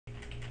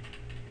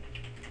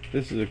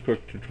This is a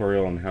quick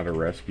tutorial on how to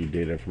rescue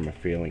data from a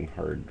failing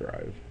hard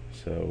drive.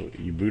 So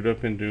you boot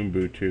up into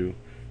Ubuntu,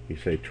 you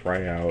say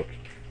try out.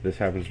 This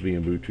happens to be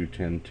Ubuntu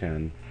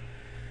 10.10.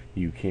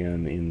 You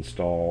can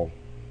install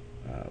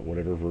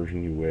whatever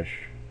version you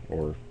wish,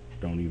 or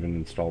don't even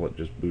install it,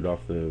 just boot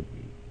off the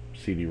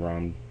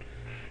CD-ROM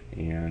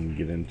and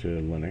get into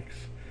Linux.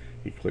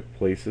 You click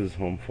Places,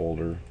 Home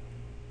Folder.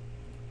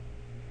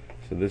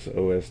 So this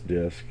OS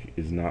disk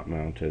is not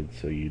mounted,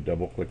 so you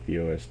double click the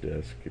OS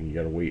disk and you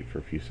gotta wait for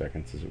a few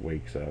seconds as it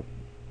wakes up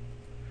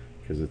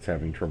because it's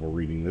having trouble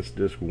reading. This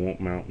disk won't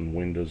mount in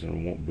Windows and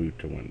it won't boot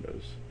to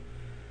Windows.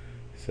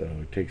 So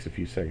it takes a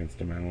few seconds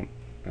to mount.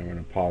 I'm going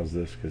to pause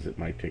this because it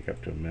might take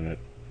up to a minute.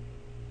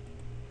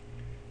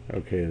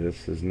 Okay,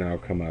 this has now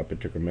come up.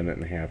 It took a minute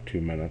and a half,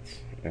 2 minutes,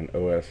 and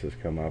OS has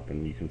come up,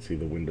 and you can see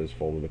the Windows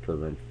folder, the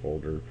program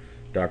folder,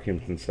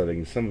 documents and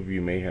settings. Some of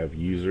you may have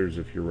users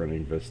if you're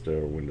running Vista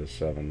or Windows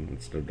 7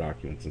 instead of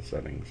documents and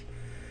settings.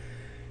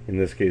 In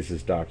this case,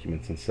 it's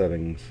documents and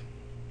settings.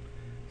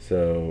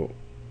 So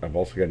I've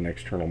also got an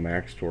external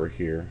Mac store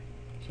here,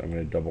 so I'm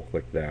going to double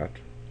click that,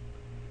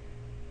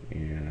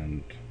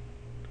 and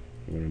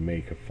I'm going to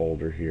make a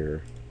folder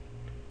here,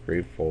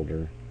 create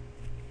folder,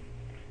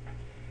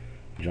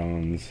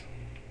 John's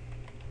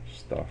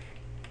stuff.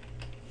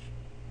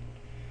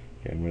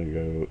 Okay, I'm going to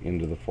go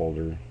into the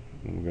folder.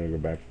 I'm going to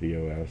go back to the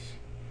OS.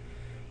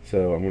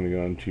 So I'm going to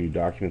go into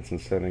Documents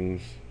and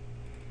Settings.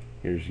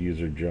 Here's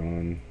user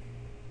John.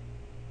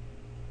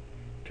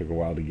 Took a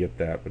while to get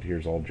that, but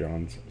here's all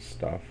John's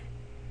stuff.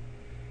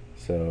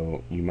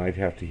 So you might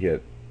have to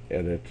hit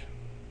Edit,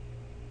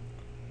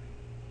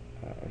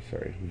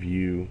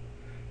 View,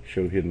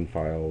 Show Hidden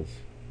Files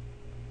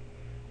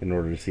in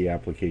order to see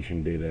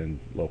application data and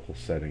local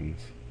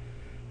settings.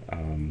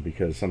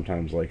 Because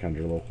sometimes, like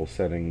under local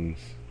settings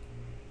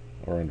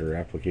or under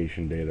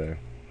application data,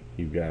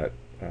 you've got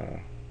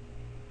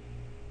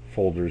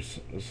folders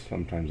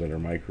sometimes that are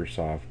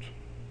Microsoft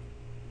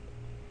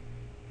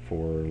for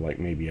like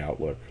maybe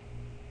Outlook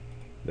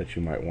that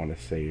you might want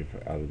to save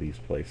out of these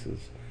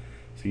places.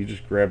 So you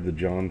just grab the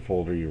John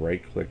folder, you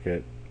right click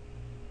it,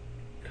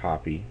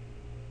 copy,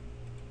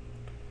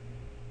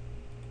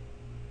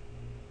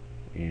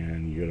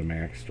 and you go to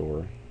Mac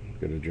Store,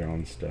 go to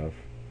John stuff,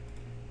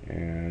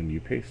 and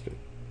you paste it.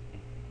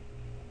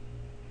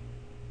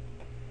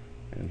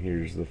 And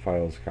here's the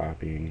files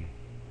copying.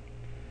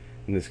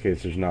 In this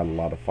case, there's not a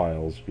lot of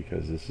files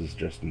because this is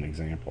just an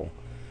example.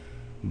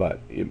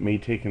 But it may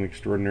take an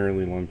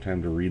extraordinarily long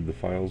time to read the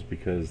files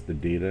because the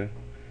data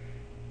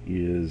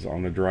is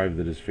on a drive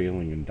that is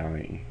failing and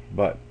dying.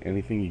 But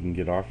anything you can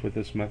get off with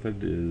this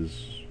method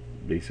is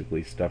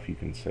basically stuff you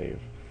can save.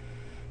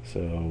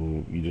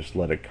 So you just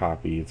let it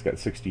copy. It's got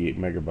 68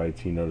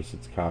 megabytes. You notice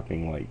it's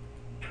copying like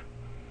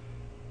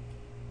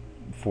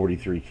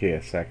 43K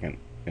a second,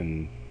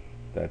 and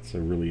that's a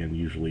really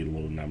unusually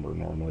low number.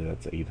 Normally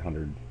that's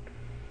 800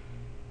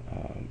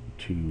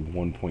 to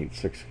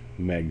 1.6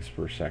 megs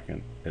per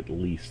second at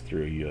least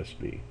through a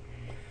USB.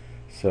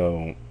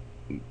 So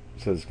it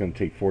says it's going to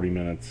take 40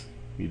 minutes.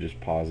 You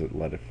just pause it,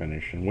 let it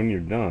finish, and when you're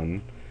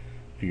done,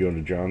 if you go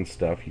to John's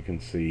stuff, you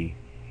can see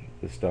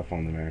the stuff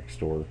on the Mac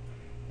store.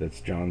 That's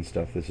John's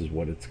stuff. This is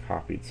what it's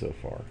copied so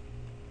far.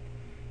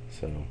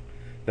 So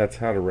that's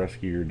how to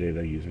rescue your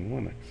data using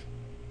Linux.